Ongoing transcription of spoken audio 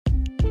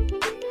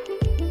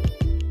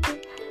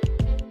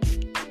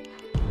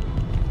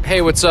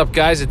Hey, what's up,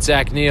 guys? It's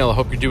Zach Neal. I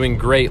hope you're doing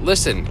great.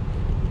 Listen,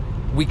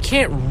 we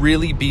can't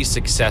really be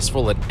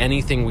successful at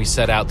anything we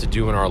set out to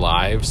do in our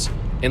lives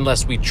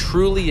unless we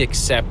truly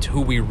accept who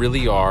we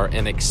really are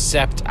and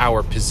accept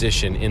our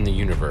position in the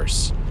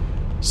universe.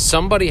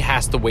 Somebody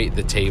has to wait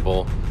the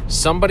table.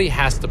 Somebody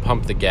has to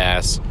pump the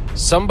gas.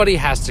 Somebody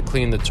has to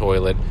clean the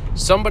toilet.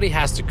 Somebody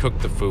has to cook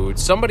the food.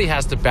 Somebody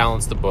has to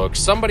balance the books.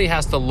 Somebody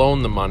has to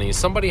loan the money.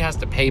 Somebody has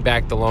to pay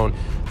back the loan.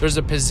 There's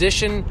a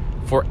position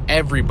for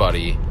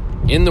everybody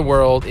in the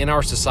world, in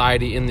our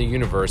society, in the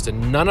universe,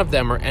 and none of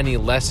them are any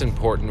less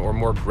important or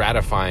more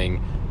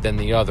gratifying than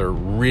the other,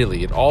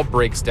 really. It all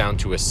breaks down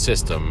to a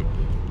system.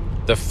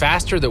 The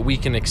faster that we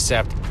can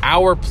accept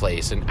our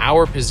place and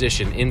our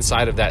position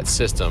inside of that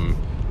system,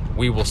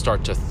 we will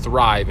start to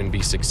thrive and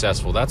be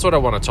successful. That's what I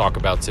want to talk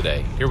about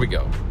today. Here we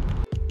go.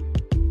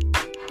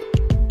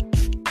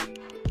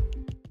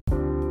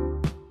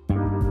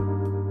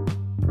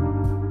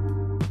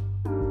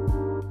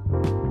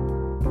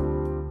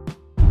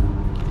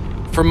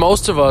 For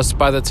most of us,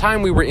 by the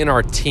time we were in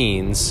our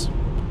teens,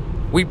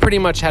 we pretty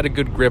much had a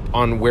good grip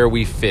on where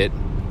we fit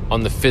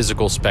on the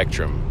physical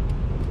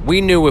spectrum.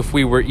 We knew if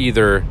we were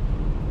either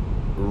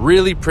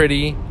really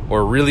pretty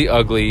or really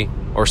ugly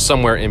or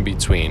somewhere in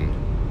between.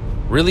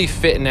 Really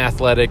fit and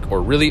athletic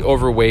or really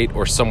overweight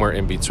or somewhere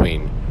in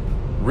between.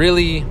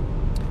 Really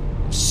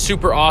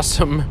super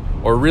awesome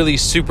or really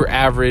super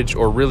average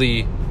or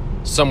really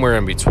somewhere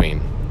in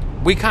between.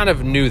 We kind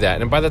of knew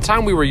that. And by the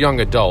time we were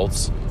young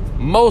adults,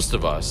 most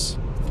of us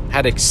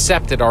had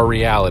accepted our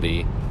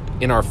reality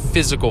in our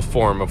physical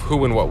form of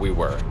who and what we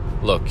were.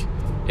 Look,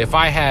 if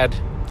I had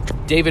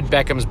David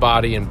Beckham's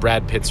body and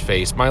Brad Pitt's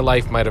face, my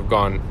life might have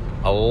gone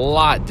a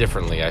lot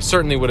differently. I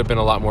certainly would have been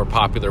a lot more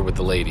popular with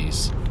the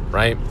ladies,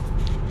 right?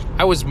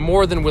 I was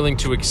more than willing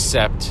to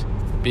accept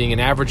being an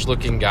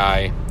average-looking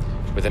guy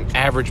with an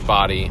average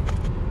body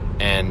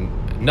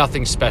and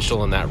nothing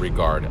special in that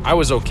regard. I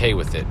was okay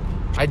with it.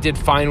 I did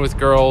fine with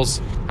girls.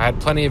 I had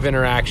plenty of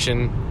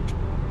interaction.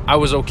 I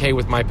was okay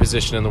with my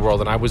position in the world,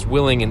 and I was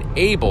willing and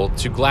able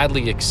to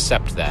gladly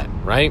accept that,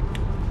 right?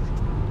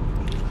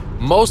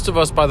 Most of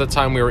us, by the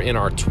time we were in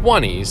our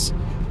 20s,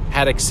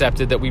 had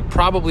accepted that we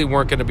probably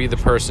weren't going to be the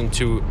person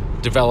to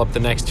develop the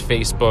next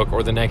Facebook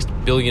or the next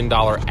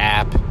billion-dollar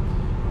app,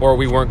 or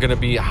we weren't going to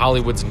be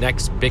Hollywood's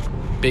next big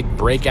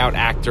breakout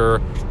actor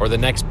or the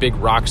next big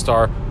rock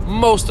star.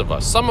 Most of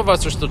us. Some of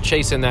us are still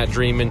chasing that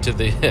dream into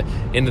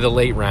the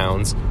late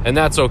rounds, and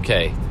that's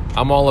okay.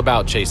 I'm all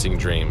about chasing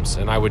dreams,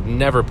 and I would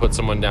never put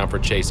someone down for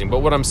chasing. But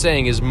what I'm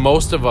saying is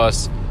most of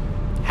us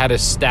had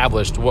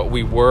established what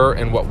we were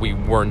and what we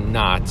were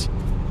not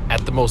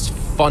at the most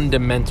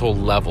fundamental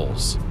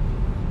levels.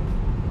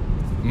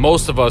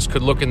 Most of us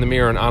could look in the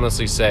mirror and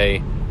honestly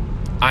say,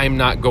 I'm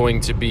not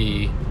going to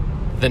be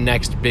the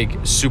next big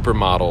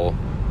supermodel.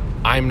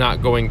 I'm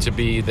not going to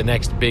be the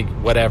next big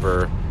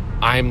whatever.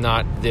 I'm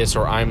not this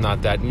or I'm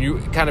not that. And you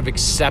kind of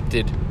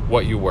accepted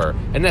what you were.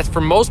 And that's,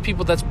 for most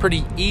people, that's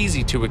pretty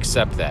easy to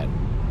accept that,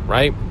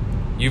 right?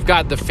 You've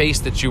got the face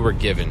that you were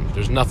given.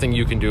 There's nothing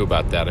you can do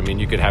about that. I mean,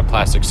 you could have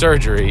plastic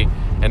surgery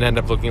and end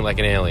up looking like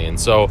an alien.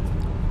 So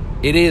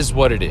it is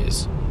what it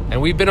is.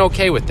 And we've been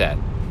okay with that.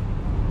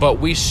 But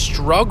we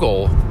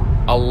struggle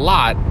a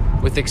lot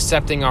with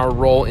accepting our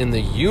role in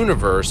the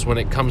universe when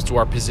it comes to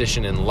our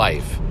position in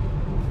life.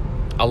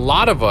 A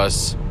lot of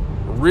us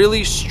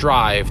really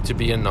strive to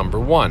be a number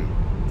one.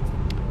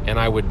 And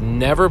I would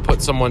never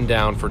put someone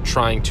down for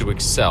trying to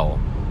excel.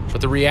 But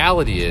the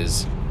reality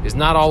is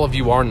not all of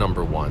you are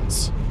number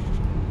ones.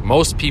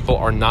 Most people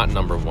are not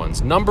number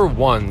ones. Number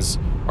ones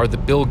are the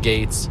Bill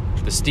Gates,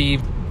 the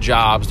Steve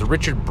Jobs, the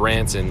Richard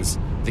Bransons,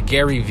 the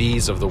Gary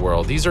V's of the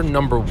world. These are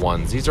number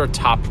ones. These are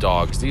top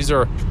dogs. These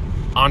are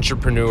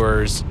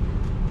entrepreneurs,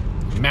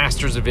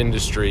 masters of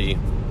industry.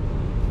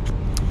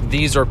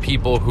 These are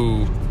people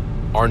who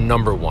are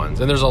number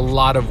ones. And there's a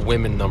lot of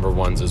women number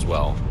ones as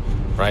well.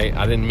 Right?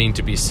 I didn't mean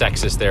to be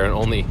sexist there and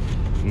only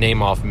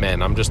name off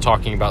men. I'm just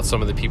talking about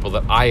some of the people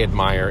that I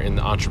admire in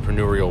the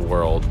entrepreneurial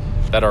world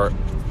that are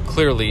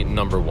clearly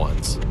number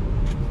ones.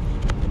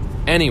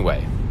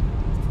 Anyway,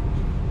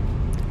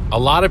 a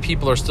lot of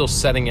people are still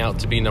setting out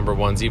to be number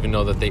ones even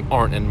though that they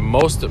aren't, and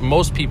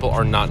most people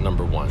are not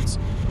number ones.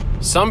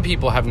 Some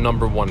people have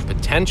number one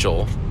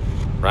potential,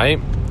 right?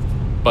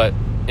 But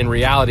in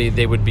reality,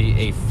 they would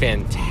be a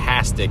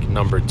fantastic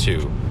number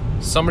two.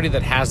 Somebody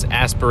that has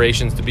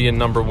aspirations to be a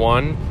number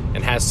one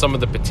and has some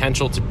of the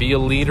potential to be a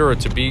leader or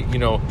to be,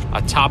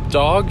 a top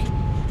dog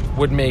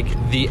would make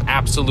the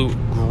absolute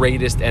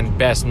greatest and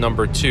best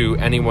number two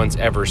anyone's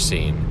ever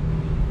seen.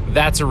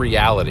 That's a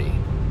reality.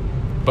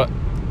 But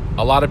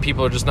a lot of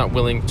people are just not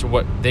willing to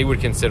what they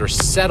would consider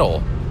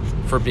settle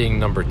for being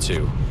number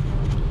two.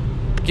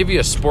 I'll give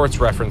you a sports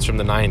reference from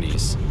the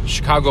 90s.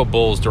 Chicago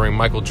Bulls during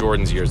Michael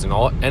Jordan's years. And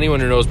anyone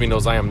who knows me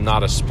knows I am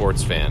not a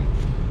sports fan.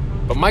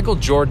 But Michael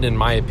Jordan, in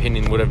my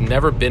opinion, would have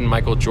never been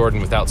Michael Jordan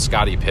without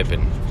Scottie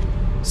Pippen.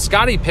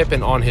 Scottie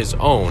Pippen on his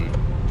own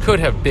could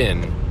have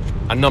been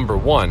a number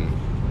one,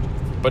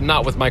 but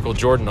not with Michael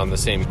Jordan on the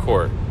same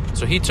court.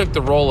 So he took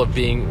the role of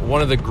being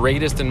one of the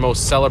greatest and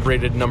most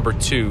celebrated number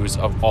twos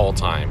of all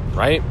time,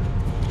 right?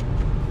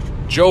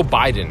 Joe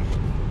Biden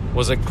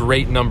was a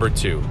great number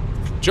two.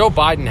 Joe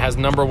Biden has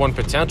number one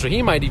potential.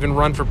 He might even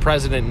run for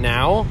president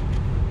now,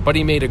 but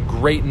he made a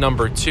great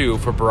number two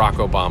for Barack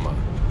Obama.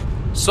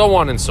 So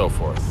on and so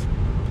forth.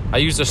 I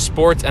use a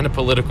sports and a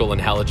political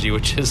analogy,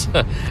 which is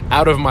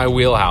out of my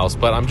wheelhouse,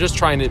 but I'm just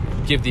trying to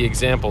give the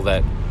example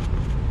that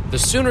the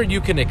sooner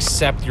you can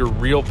accept your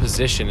real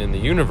position in the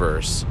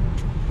universe,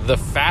 the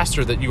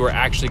faster that you are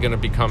actually going to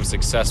become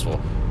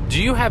successful.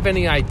 Do you have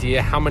any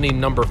idea how many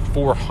number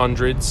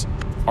 400s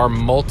are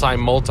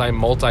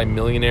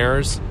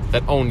multi-millionaires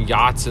that own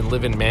yachts and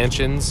live in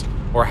mansions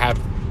or have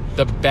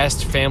the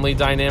best family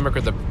dynamic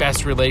or the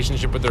best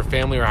relationship with their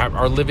family or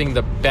are living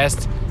the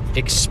best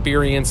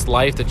experienced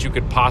life that you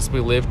could possibly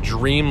live,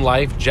 dream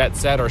life, jet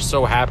set, are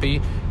so happy?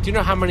 Do you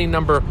know how many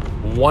number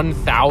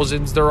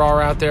 1000s there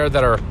are out there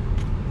that are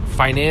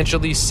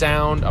financially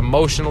sound,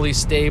 emotionally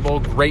stable,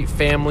 great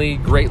family,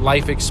 great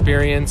life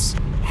experience,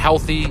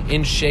 healthy,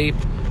 in shape?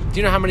 Do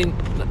you know how many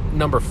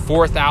number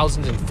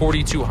 4000s and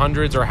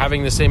 4200s are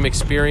having the same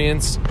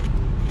experience?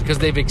 Because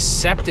they've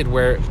accepted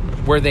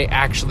where they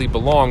actually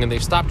belong, and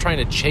they've stopped trying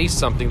to chase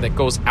something that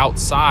goes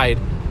outside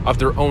of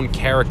their own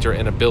character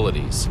and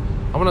abilities.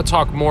 I want to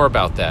talk more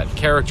about that,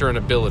 character and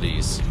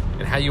abilities,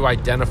 and how you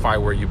identify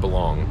where you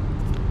belong.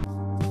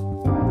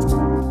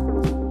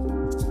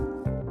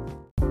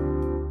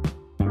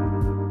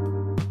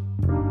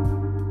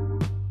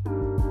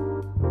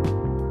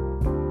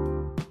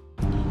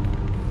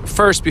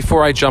 First,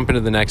 before I jump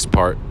into the next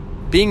part,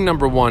 being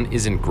number one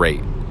isn't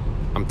great.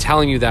 I'm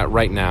telling you that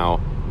right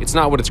now. It's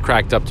not what it's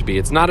cracked up to be.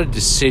 It's not a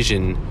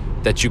decision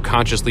that you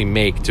consciously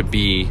make to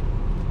be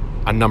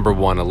a number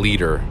one, a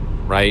leader,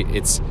 right?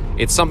 It's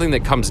something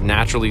that comes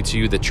naturally to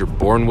you, that you're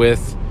born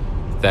with,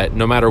 that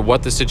no matter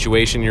what the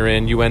situation you're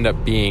in, you end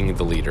up being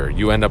the leader.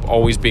 You end up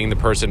always being the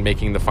person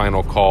making the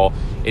final call.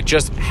 It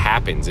just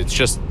happens. It's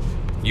just,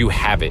 you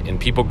have it, and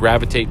people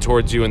gravitate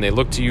towards you and they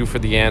look to you for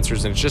the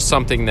answers, and it's just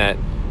something that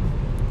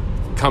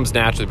comes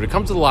naturally, but it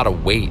comes with a lot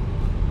of weight.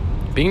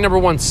 Being number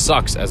one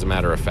sucks, as a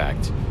matter of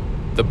fact.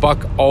 The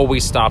buck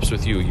always stops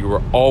with you. You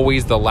are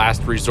always the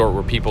last resort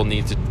where people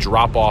need to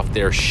drop off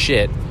their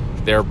shit,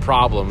 their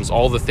problems,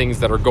 all the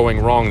things that are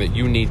going wrong that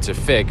you need to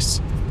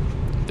fix.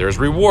 There's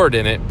reward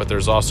in it, but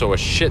there's also a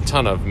shit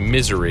ton of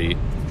misery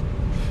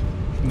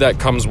that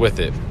comes with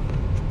it.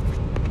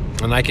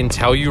 And I can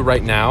tell you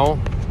right now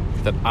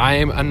that I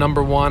am a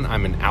number one.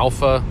 I'm an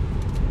alpha.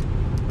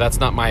 That's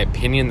not my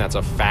opinion. That's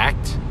a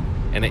fact.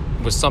 And it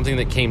was something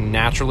that came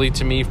naturally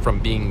to me from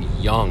being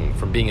young,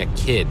 from being a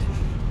kid.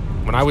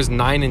 When I was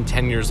 9 and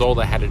 10 years old,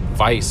 I had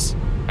advice.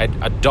 I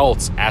had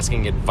adults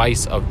asking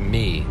advice of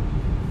me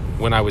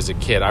when I was a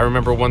kid. I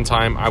remember one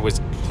time I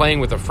was playing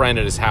with a friend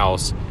at his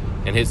house,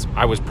 and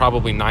I was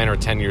probably 9 or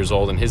 10 years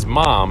old, and his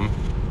mom,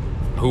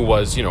 who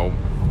was,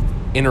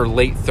 in her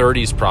late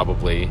 30s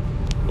probably,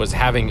 was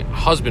having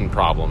husband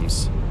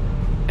problems,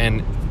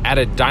 and at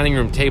a dining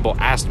room table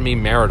asked me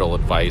marital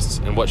advice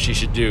and what she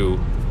should do.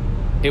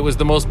 It was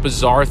the most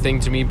bizarre thing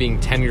to me, being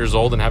 10 years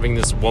old and having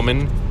this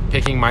woman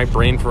picking my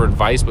brain for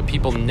advice, but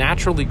people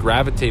naturally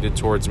gravitated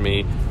towards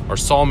me or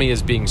saw me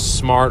as being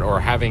smart or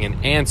having an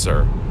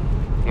answer.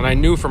 And I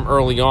knew from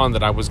early on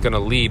that I was going to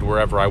lead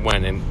wherever I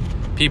went, and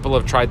people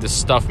have tried to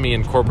stuff me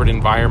in corporate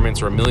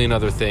environments or a million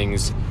other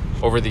things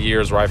over the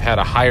years where I've had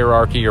a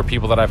hierarchy or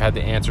people that I've had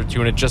to answer to,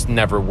 and it just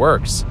never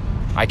works.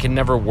 I can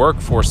never work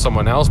for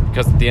someone else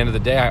because at the end of the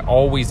day, I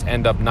always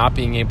end up not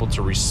being able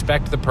to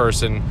respect the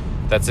person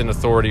that's in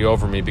authority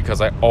over me, because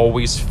I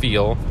always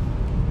feel,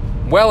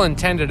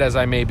 well-intended as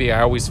I may be,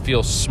 I always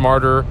feel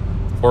smarter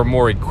or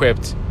more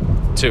equipped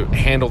to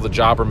handle the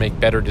job or make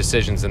better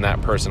decisions than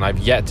that person. I've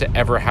yet to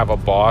ever have a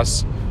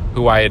boss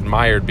who I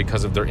admired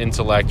because of their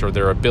intellect or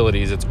their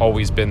abilities. It's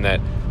always been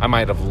that I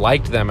might have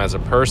liked them as a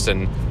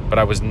person, but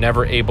I was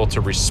never able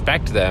to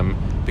respect them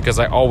because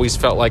I always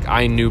felt like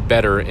I knew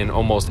better in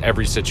almost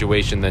every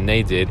situation than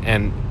they did,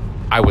 and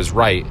I was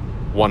right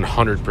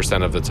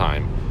 100% of the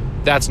time.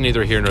 That's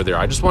neither here nor there.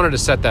 I just wanted to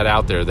set that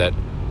out there, that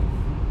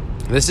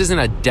this isn't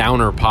a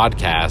downer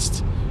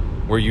podcast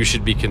where you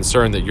should be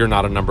concerned that you're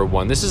not a number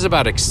one. This is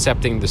about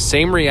accepting the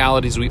same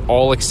realities we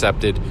all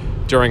accepted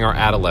during our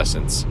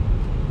adolescence.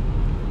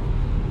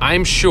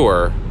 I'm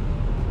sure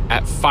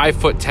at 5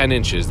 foot 10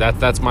 inches,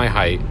 that's my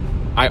height,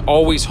 I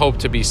always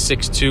hoped to be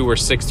 6'2" or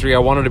 6'3". I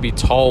wanted to be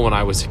tall when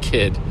I was a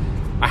kid.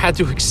 I had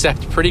to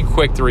accept pretty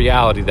quick the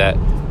reality that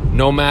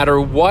no matter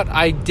what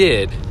I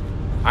did,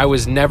 I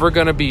was never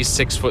going to be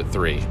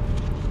 6'3".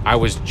 I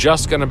was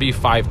just going to be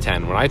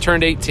 5'10". When I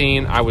turned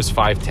 18, I was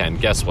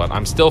 5'10". Guess what?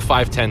 I'm still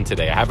 5'10"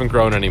 today. I haven't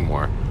grown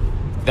anymore.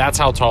 That's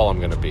how tall I'm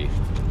going to be.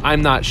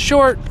 I'm not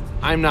short.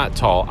 I'm not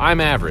tall. I'm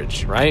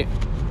average, right?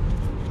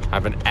 I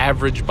have an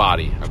average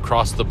body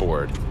across the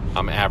board.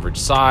 I'm average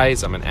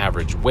size. I'm an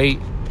average weight.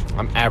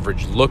 I'm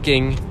average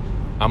looking.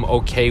 I'm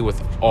okay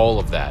with all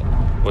of that.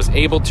 Was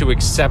able to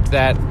accept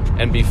that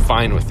and be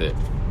fine with it.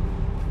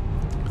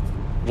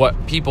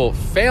 what people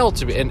fail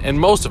to be, and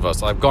most of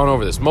us, I've gone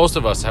over this, most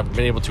of us have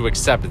been able to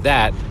accept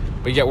that,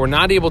 but yet we're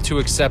not able to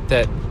accept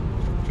that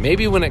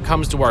maybe when it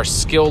comes to our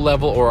skill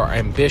level or our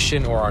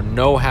ambition or our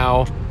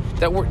know-how,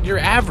 that you're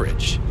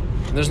average.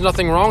 And there's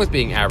nothing wrong with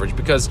being average,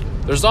 because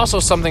there's also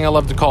something I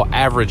love to call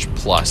average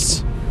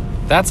plus.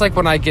 That's like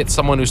when I get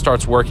someone who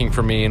starts working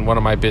for me in one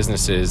of my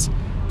businesses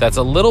that's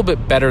a little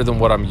bit better than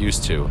what I'm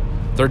used to.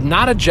 They're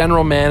not a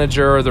general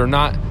manager, they're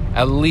not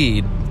a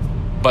lead,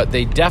 but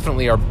they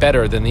definitely are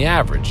better than the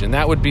average. And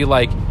that would be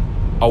like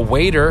a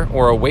waiter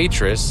or a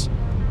waitress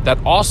that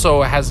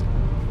also has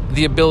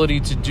the ability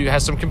to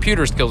has some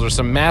computer skills or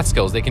some math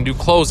skills. They can do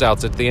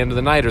closeouts at the end of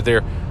the night, or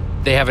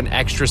they have an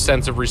extra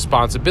sense of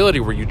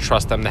responsibility where you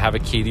trust them to have a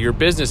key to your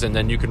business, and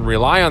then you can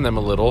rely on them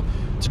a little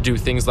to do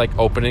things like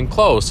open and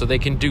close. So they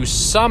can do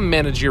some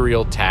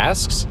managerial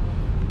tasks,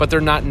 but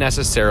they're not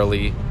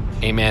necessarily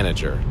a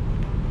manager.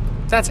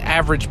 That's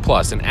average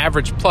plus, and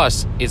average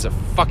plus is a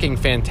fucking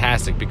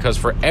fantastic, because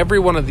for every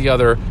one of the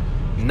other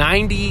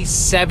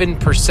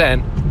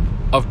 97%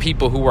 of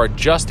people who are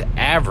just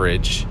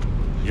average,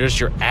 just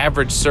your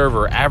average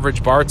server,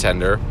 average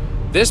bartender,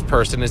 this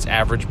person is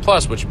average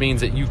plus, which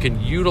means that you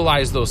can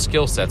utilize those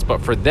skill sets.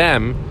 But for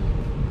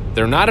them,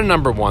 they're not a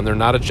number one, they're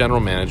not a general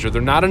manager,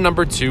 they're not a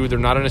number two, they're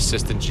not an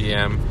assistant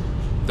GM,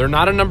 they're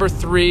not a number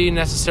three,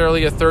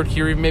 necessarily a third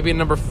key, or even maybe a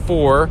number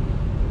four,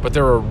 but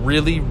they're a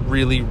really,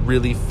 really,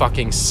 really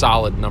fucking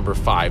solid number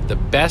five. The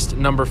best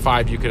number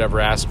five you could ever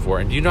ask for.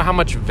 And do you know how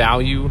much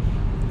value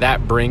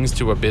that brings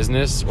to a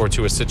business or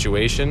to a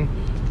situation?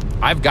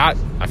 I've got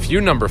a few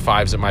number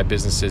fives at my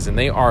businesses, and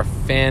they are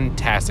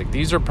fantastic.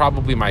 These are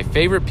probably my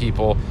favorite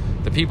people,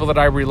 the people that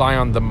I rely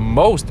on the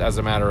most, as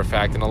a matter of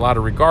fact, in a lot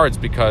of regards,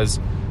 because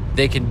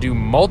they can do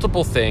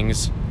multiple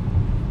things.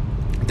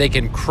 They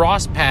can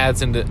cross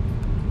paths into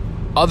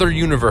other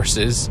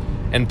universes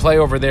and play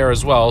over there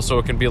as well. So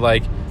it can be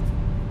like,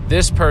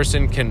 this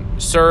person can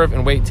serve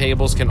and wait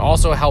tables, can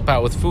also help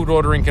out with food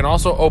ordering, can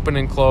also open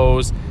and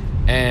close,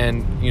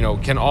 and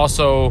can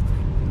also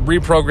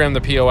reprogram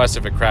the POS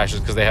if it crashes,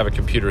 because they have a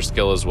computer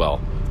skill as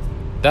well.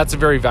 That's a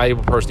very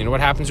valuable person. You know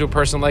what happens to a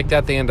person like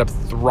that? They end up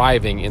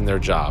thriving in their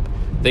job.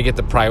 They get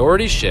the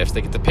priority shifts.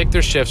 They get to pick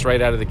their shifts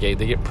right out of the gate.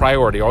 They get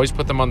priority. Always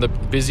put them on the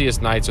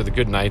busiest nights or the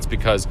good nights,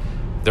 because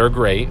they're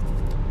great.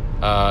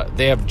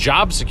 They have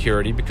job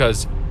security,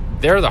 because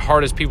they're the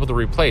hardest people to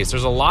replace.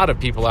 There's a lot of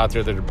people out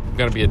there that are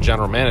going to be a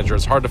general manager.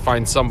 It's hard to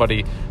find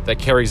somebody that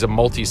carries a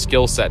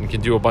multi-skill set and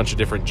can do a bunch of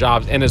different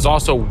jobs and is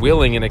also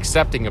willing and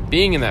accepting of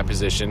being in that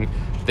position.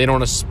 They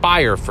don't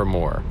aspire for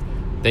more.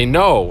 They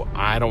know,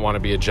 I don't want to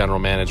be a general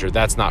manager.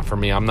 That's not for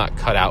me. I'm not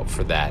cut out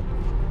for that.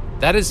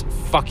 That is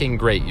fucking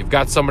great. You've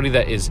got somebody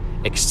that is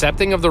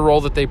accepting of the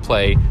role that they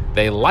play.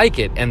 They like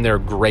it, and they're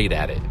great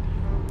at it.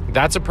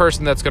 That's a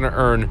person that's going to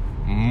earn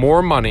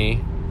more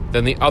money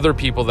than the other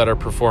people that are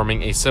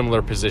performing a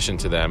similar position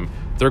to them.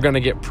 They're going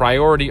to get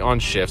priority on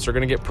shifts. They're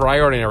going to get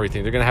priority on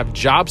everything. They're going to have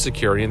job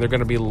security, and they're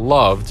going to be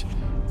loved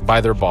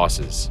by their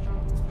bosses.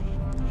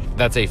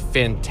 That's a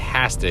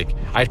fantastic,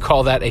 I'd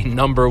call that a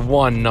number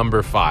one,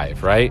 number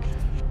five, right?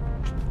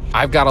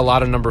 I've got a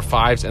lot of number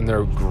fives, and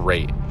they're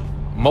great.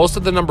 Most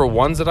of the number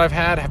ones that I've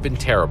had have been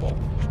terrible.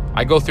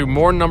 I go through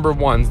more number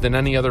ones than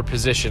any other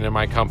position in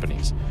my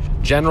companies.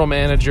 General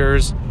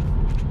managers,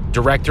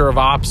 director of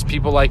ops,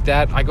 people like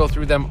that, I go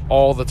through them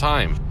all the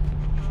time,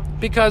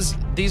 because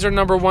these are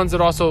number ones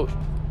that also,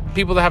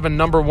 people that have a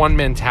number one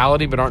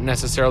mentality but aren't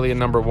necessarily a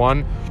number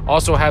one,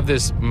 also have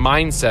this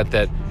mindset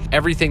that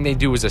everything they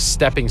do is a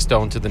stepping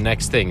stone to the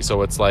next thing.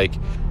 So it's like,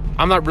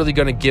 I'm not really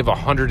going to give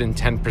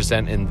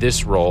 110% in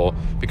this role,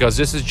 because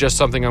this is just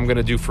something I'm going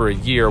to do for a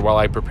year while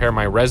I prepare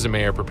my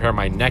resume or prepare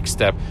my next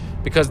step,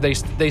 because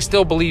they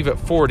still believe at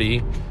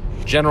 40,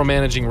 general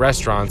managing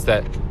restaurants,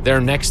 that their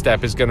next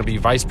step is going to be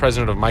vice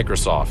president of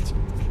Microsoft.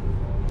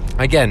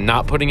 Again,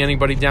 not putting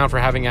anybody down for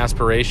having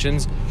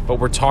aspirations, but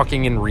we're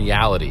talking in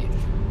reality.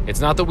 It's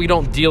not that we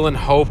don't deal in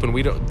hope and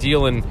we don't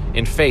deal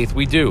in faith.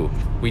 We do.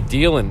 We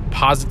deal in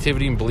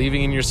positivity and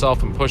believing in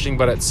yourself and pushing,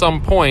 but at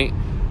some point,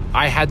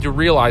 I had to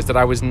realize that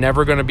I was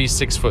never going to be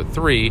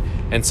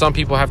 6'3", and some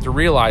people have to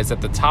realize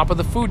that the top of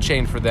the food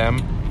chain for them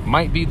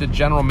might be the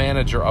general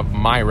manager of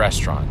my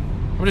restaurant.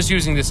 I'm just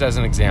using this as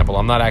an example.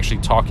 I'm not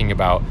actually talking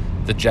about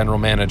the general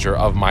manager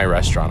of my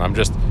restaurant. I'm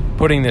just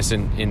putting this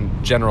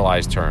in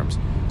generalized terms.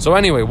 So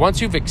anyway,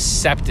 once you've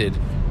accepted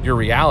your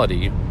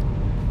reality,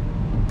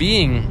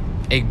 being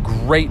a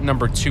great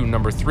number 2,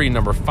 number 3,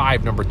 number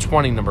 5, number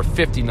 20, number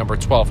 50, number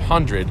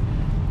 1200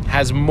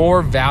 has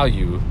more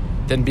value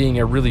than being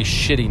a really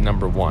shitty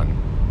number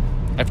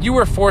 1. If you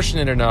were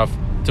fortunate enough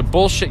to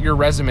bullshit your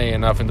resume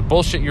enough and to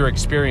bullshit your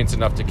experience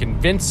enough to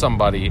convince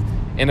somebody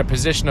in a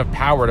position of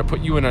power to put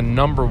you in a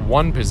number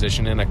 1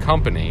 position in a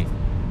company,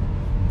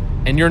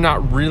 and you're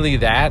not really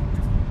that,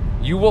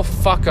 you will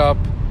fuck up,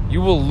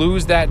 you will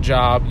lose that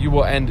job, you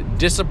will end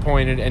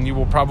disappointed, and you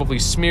will probably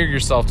smear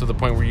yourself to the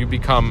point where you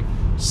become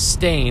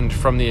stained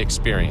from the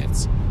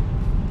experience.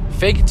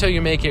 Fake it till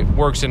you make it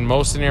works in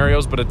most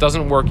scenarios, but it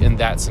doesn't work in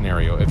that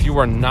scenario. If you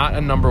are not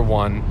a number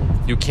 1,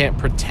 You can't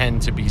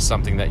pretend to be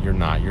something that you're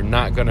not. You're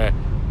not going to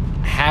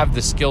have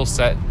the skill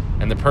set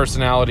and the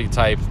personality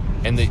type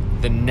and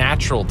the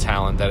natural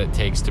talent that it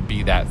takes to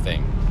be that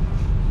thing.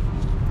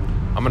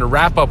 I'm going to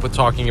wrap up with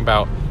talking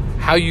about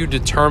how you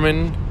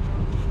determine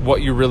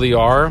what you really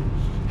are,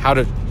 how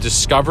to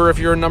discover if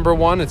you're a number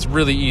one. It's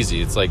really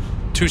easy. It's like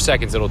 2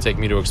 seconds it'll take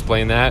me to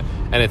explain that,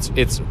 and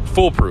it's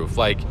foolproof.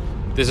 Like,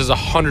 this is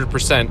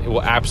 100%, it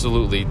will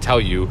absolutely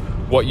tell you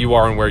what you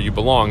are and where you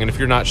belong. And if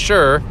you're not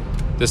sure,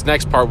 this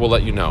next part will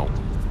let you know.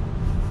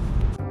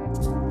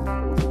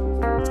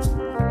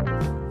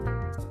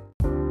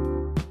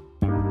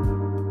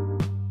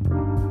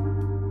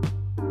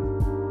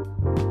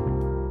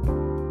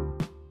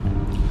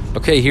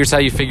 Okay, here's how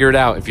you figure it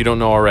out if you don't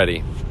know already.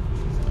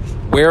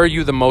 Where are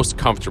you the most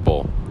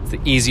comfortable? It's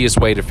the easiest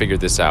way to figure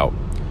this out.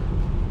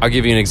 I'll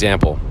give you an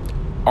example.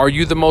 Are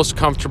you the most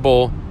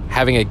comfortable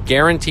having a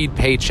guaranteed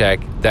paycheck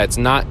that's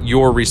not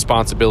your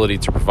responsibility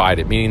to provide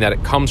it, meaning that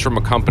it comes from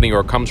a company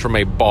or comes from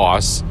a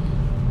boss,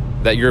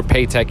 that your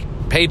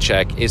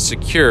paycheck is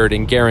secured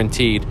and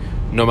guaranteed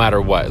no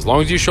matter what? As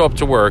long as you show up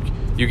to work,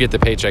 you get the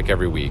paycheck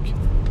every week.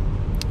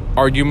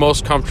 Are you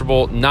most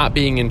comfortable not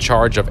being in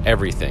charge of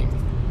everything?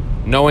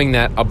 Knowing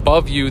that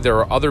above you, there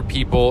are other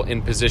people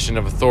in position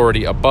of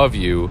authority above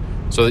you,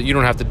 so that you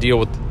don't have to deal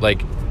with,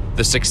 like,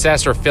 the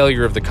success or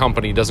failure of the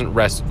company doesn't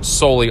rest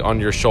solely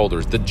on your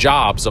shoulders. The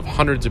jobs of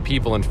hundreds of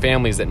people and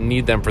families that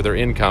need them for their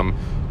income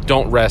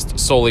don't rest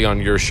solely on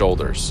your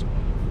shoulders.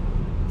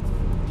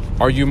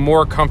 Are you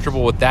more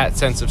comfortable with that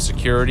sense of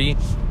security,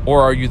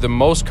 or are you the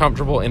most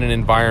comfortable in an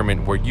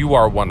environment where you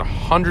are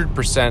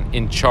 100%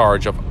 in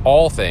charge of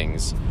all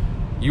things?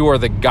 You are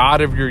the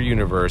god of your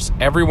universe.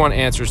 Everyone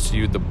answers to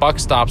you. The buck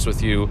stops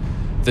with you.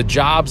 The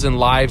jobs and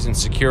lives and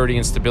security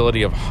and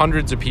stability of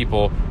hundreds of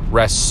people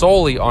rest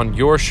solely on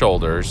your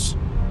shoulders.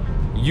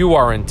 You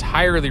are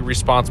entirely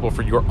responsible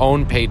for your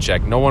own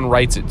paycheck. No one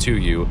writes it to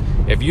you.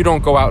 If you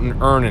don't go out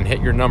and earn and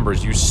hit your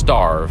numbers, you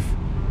starve.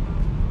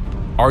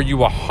 Are you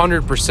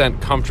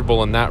 100%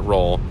 comfortable in that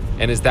role?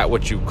 And is that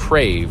what you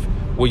crave?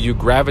 Will you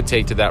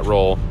gravitate to that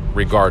role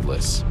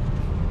regardless?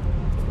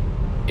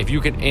 If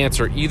you can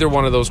answer either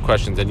one of those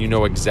questions, then you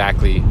know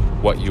exactly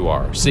what you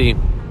are. See,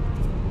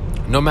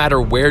 no matter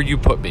where you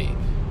put me,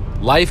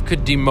 life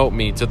could demote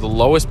me to the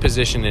lowest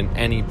position in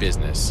any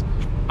business.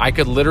 I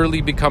could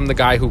literally become the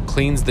guy who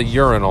cleans the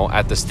urinal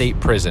at the state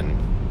prison.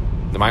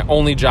 My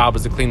only job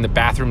is to clean the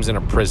bathrooms in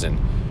a prison.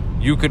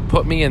 You could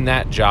put me in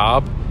that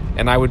job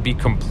and I would be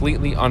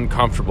completely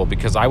uncomfortable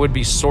because I would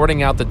be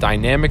sorting out the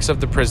dynamics of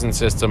the prison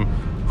system,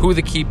 who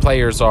the key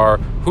players are,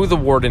 who the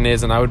warden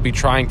is, and I would be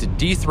trying to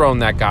dethrone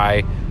that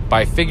guy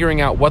by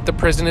figuring out what the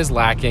prison is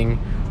lacking,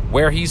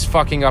 where he's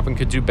fucking up and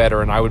could do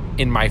better. And I would,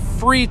 in my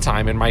free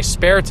time, in my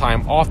spare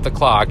time off the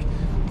clock,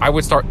 I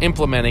would start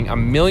implementing a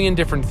million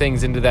different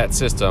things into that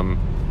system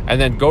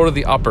and then go to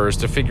the uppers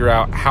to figure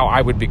out how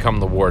I would become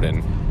the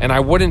warden. And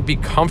I wouldn't be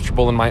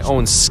comfortable in my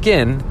own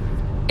skin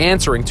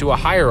answering to a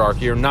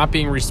hierarchy or not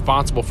being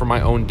responsible for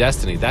my own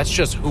destiny. That's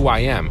just who I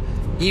am.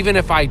 Even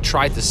if I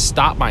tried to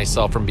stop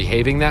myself from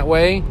behaving that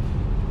way,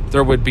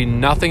 there would be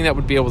nothing that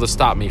would be able to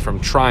stop me from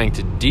trying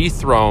to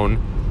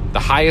dethrone the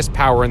highest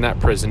power in that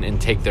prison and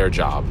take their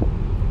job.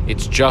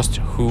 It's just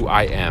who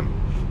I am.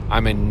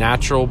 I'm a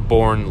natural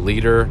born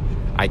leader.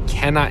 I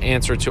cannot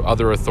answer to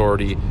other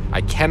authority.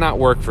 I cannot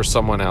work for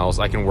someone else.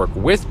 I can work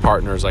with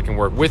partners. I can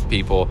work with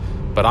people,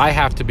 but I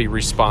have to be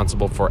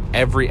responsible for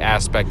every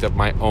aspect of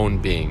my own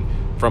being,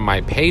 from my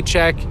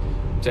paycheck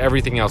to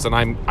everything else. And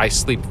I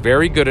sleep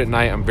very good at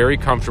night. I'm very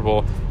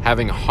comfortable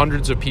having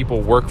hundreds of people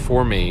work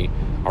for me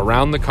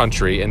around the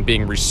country and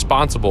being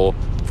responsible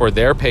for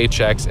their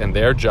paychecks and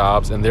their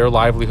jobs and their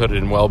livelihood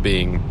and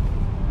well-being.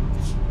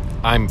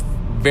 I'm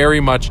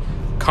very much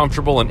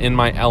comfortable and in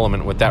my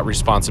element with that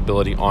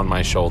responsibility on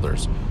my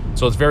shoulders.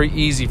 So it's very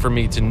easy for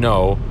me to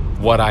know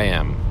what I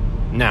am.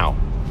 Now,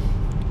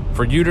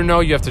 for you to know,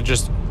 you have to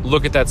just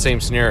look at that same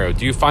scenario.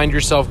 Do you find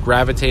yourself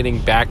gravitating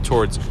back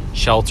towards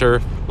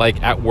shelter,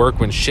 like at work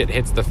when shit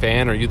hits the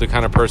fan? Are you the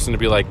kind of person to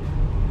be like,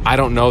 I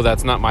don't know,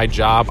 that's not my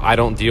job, I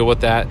don't deal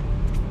with that?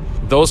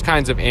 Those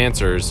kinds of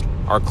answers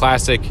are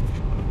classic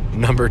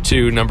number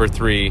 2, number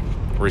 3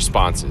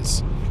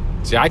 responses.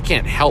 See, I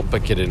can't help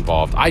but get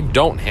involved. I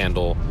don't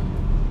handle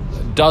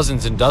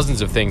dozens and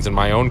dozens of things in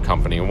my own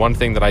company. And one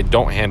thing that I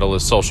don't handle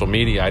is social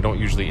media. I don't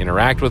usually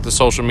interact with the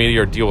social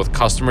media or deal with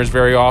customers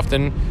very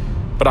often,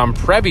 but I'm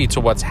privy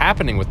to what's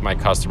happening with my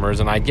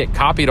customers, and I get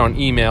copied on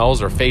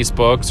emails or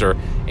Facebooks or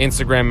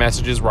Instagram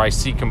messages where I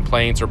see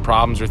complaints or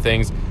problems or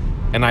things,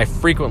 and I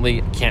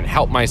frequently can't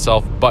help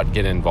myself but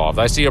get involved.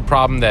 I see a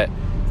problem that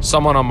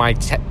someone on my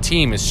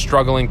team is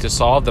struggling to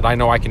solve that I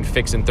know I can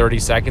fix in 30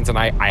 seconds, and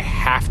I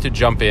have to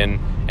jump in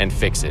and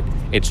fix it.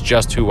 It's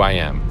just who I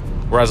am.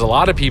 Whereas a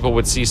lot of people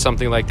would see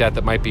something like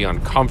that might be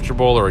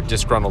uncomfortable or a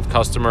disgruntled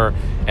customer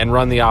and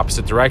run the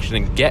opposite direction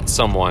and get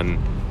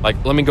someone,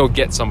 like, let me go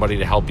get somebody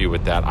to help you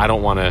with that. I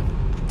don't want to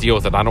deal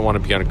with it. I don't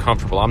want to be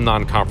uncomfortable. I'm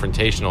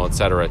non-confrontational, et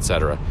cetera, et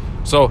cetera.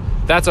 So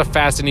that's a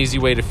fast and easy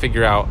way to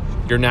figure out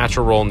your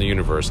natural role in the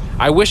universe.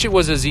 I wish it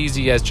was as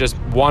easy as just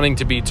wanting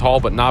to be tall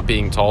but not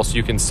being tall, so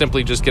you can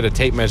simply just get a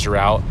tape measure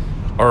out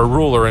or a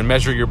ruler and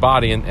measure your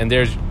body, and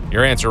there's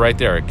your answer right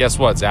there. Guess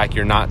what, Zach?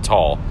 You're not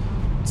tall.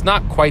 It's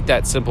not quite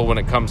that simple when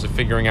it comes to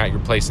figuring out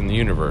your place in the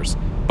universe.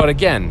 But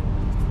again,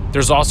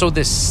 there's also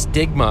this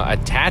stigma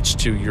attached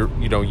to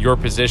your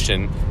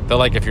position that,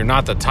 like, if you're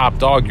not the top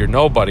dog, you're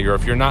nobody, or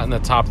if you're not in the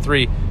top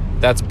 3,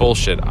 that's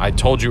bullshit. I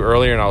told you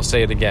earlier, and I'll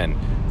say it again.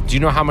 Do you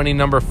know how many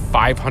number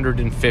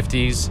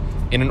 550s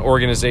in an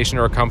organization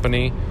or a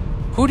company?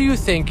 Who do you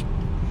think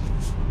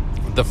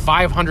the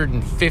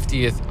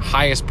 550th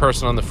highest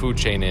person on the food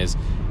chain is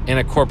in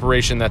a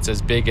corporation that's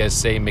as big as,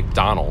 say,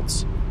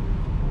 McDonald's?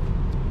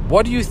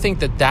 What do you think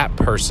that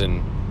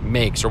person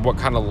makes, or what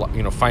kind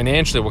of,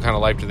 financially, what kind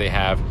of life do they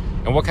have,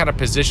 and what kind of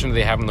position do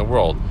they have in the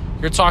world?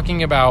 You're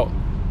talking about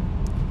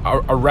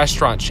a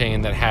restaurant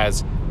chain that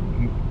has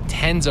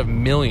tens of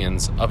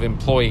millions of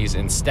employees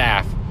and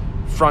staff,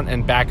 front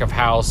and back of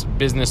house,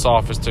 business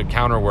office to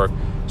counter work.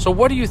 So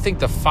what do you think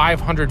the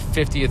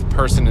 550th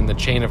person in the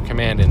chain of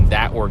command in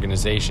that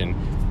organization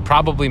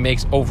probably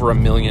makes over $1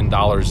 million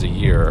a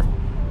year,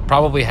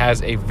 probably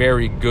has a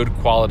very good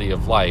quality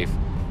of life,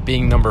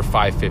 being number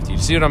 550? You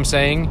see what I'm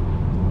saying?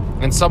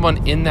 And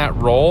someone in that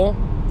role,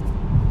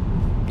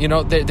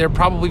 they're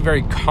probably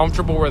very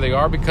comfortable where they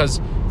are,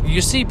 because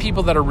you see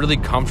people that are really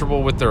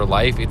comfortable with their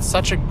life. It's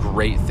such a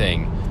great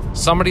thing.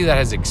 Somebody that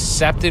has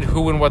accepted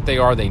who and what they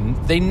are.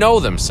 They know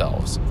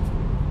themselves,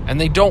 and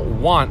they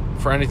don't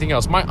want for anything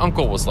else. My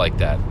uncle was like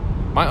that.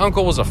 My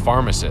uncle was a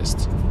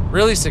pharmacist,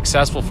 really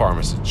successful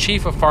pharmacist,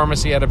 chief of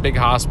pharmacy at a big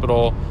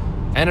hospital,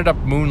 ended up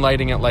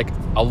moonlighting at like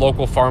a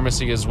local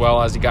pharmacy as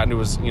well as he got into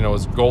his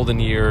golden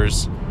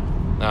years.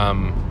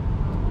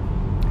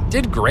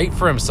 Did great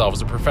for himself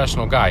as a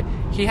professional guy.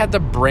 He had the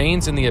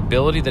brains and the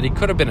ability that he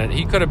could have been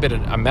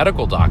a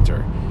medical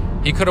doctor.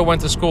 He could have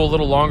went to school a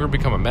little longer,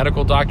 become a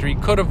medical doctor. He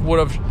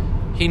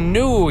he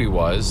knew who he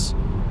was.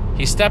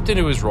 He stepped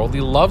into his role.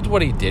 He loved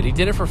what he did. He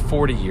did it for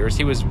 40 years.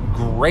 He was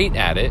great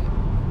at it.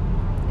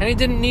 And he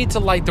didn't need to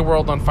light the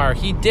world on fire.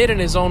 He did in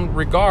his own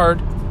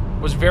regard,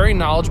 was very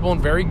knowledgeable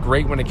and very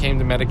great when it came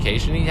to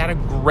medication. He had a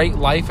great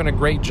life and a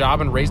great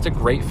job and raised a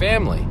great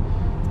family.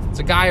 It's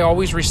a guy I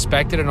always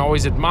respected and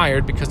always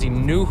admired because he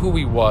knew who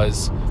he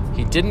was.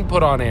 He didn't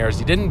put on airs.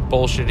 He didn't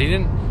bullshit. He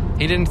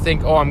didn't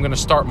think, oh, I'm going to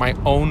start my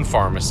own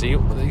pharmacy.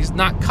 He's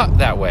not cut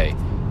that way.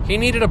 He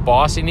needed a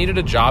boss. He needed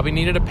a job. He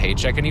needed a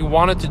paycheck, and he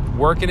wanted to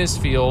work in his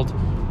field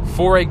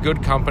for a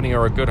good company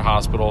or a good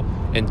hospital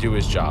and do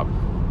his job.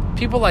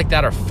 People like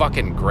that are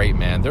fucking great,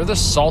 man. They're the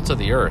salt of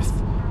the earth.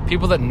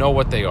 People that know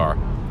what they are.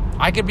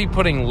 I could be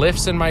putting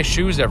lifts in my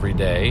shoes every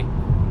day,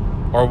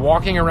 or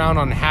walking around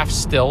on half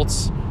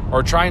stilts,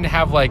 or trying to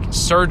have like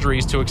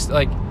surgeries to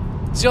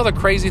see all the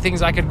crazy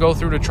things I could go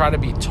through to try to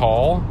be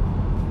tall.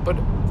 But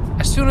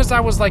as soon as I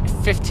was like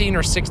 15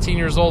 or 16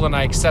 years old and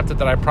I accepted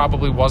that I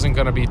probably wasn't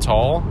going to be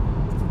tall,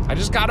 I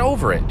just got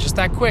over it just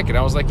that quick. And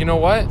I was like, you know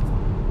what?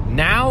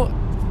 Now,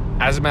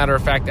 as a matter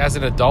of fact, as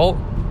an adult,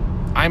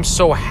 I'm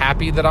so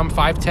happy that I'm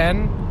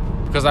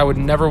 5'10", because I would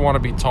never want to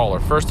be taller.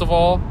 First of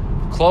all,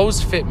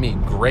 clothes fit me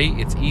great.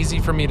 It's easy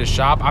for me to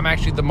shop. I'm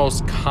actually the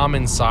most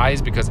common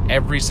size because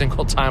every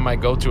single time I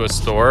go to a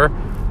store,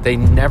 they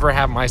never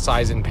have my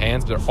size in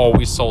pants. They're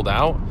always sold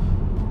out.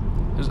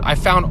 I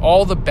found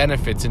all the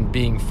benefits in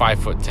being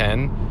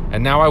 5'10",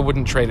 and now I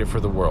wouldn't trade it for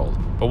the world.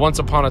 But once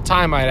upon a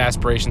time, I had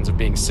aspirations of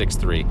being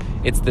 6'3".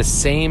 It's the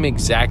same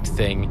exact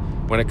thing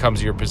when it comes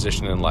to your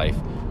position in life.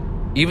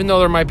 Even though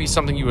there might be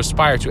something you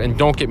aspire to, and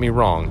don't get me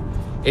wrong,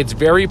 it's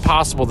very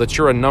possible that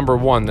you're a number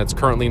 1 that's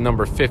currently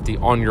number 50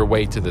 on your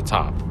way to the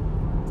top.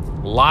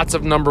 Lots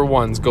of number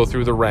 1s go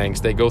through the ranks.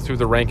 They go through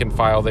the rank and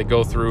file. They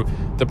go through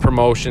the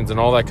promotions and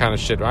all that kind of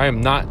shit. I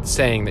am not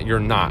saying that you're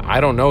not.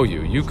 I don't know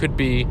you. You could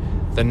be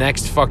the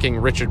next fucking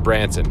Richard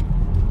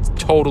Branson. It's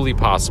totally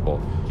possible.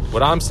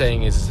 What I'm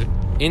saying is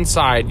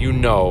inside you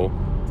know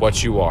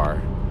what you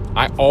are.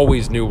 I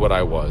always knew what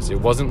I was. It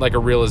wasn't like a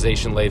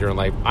realization later in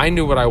life. I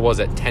knew what I was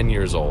at 10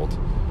 years old.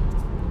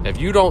 If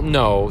you don't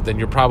know, then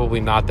you're probably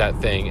not that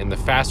thing. And the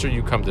faster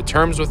you come to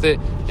terms with it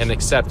and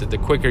accept it, the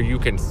quicker you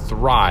can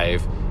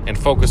thrive and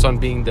focus on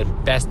being the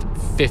best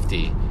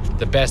 50,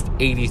 the best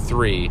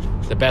 83,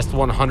 the best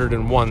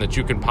 101 that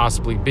you can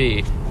possibly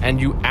be. And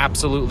you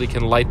absolutely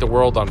can light the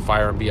world on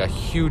fire and be a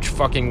huge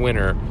fucking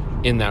winner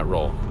in that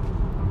role.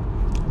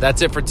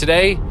 That's it for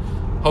today.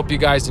 Hope you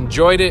guys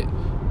enjoyed it.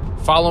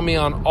 Follow me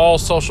on all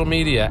social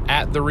media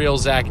at The Real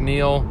Zach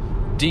Neal.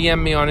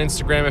 DM me on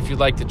Instagram if you'd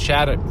like to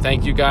chat.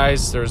 Thank you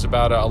guys. There's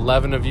about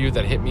 11 of you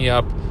that hit me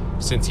up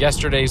since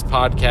yesterday's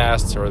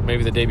podcast, or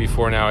maybe the day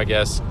before now, I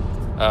guess,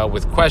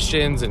 with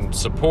questions and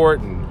support.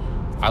 And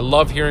I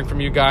love hearing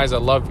from you guys. I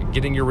love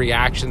getting your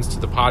reactions to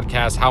the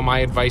podcast, how my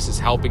advice is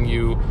helping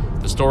you,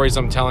 the stories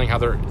I'm telling, how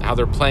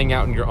they're playing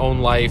out in your own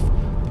life.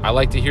 I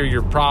like to hear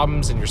your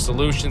problems and your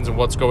solutions and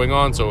what's going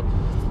on. So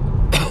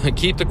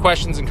keep the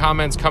questions and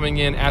comments coming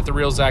in at The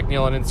Real Zach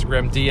Neal on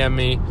Instagram. DM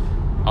me.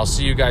 I'll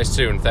see you guys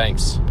soon.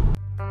 Thanks.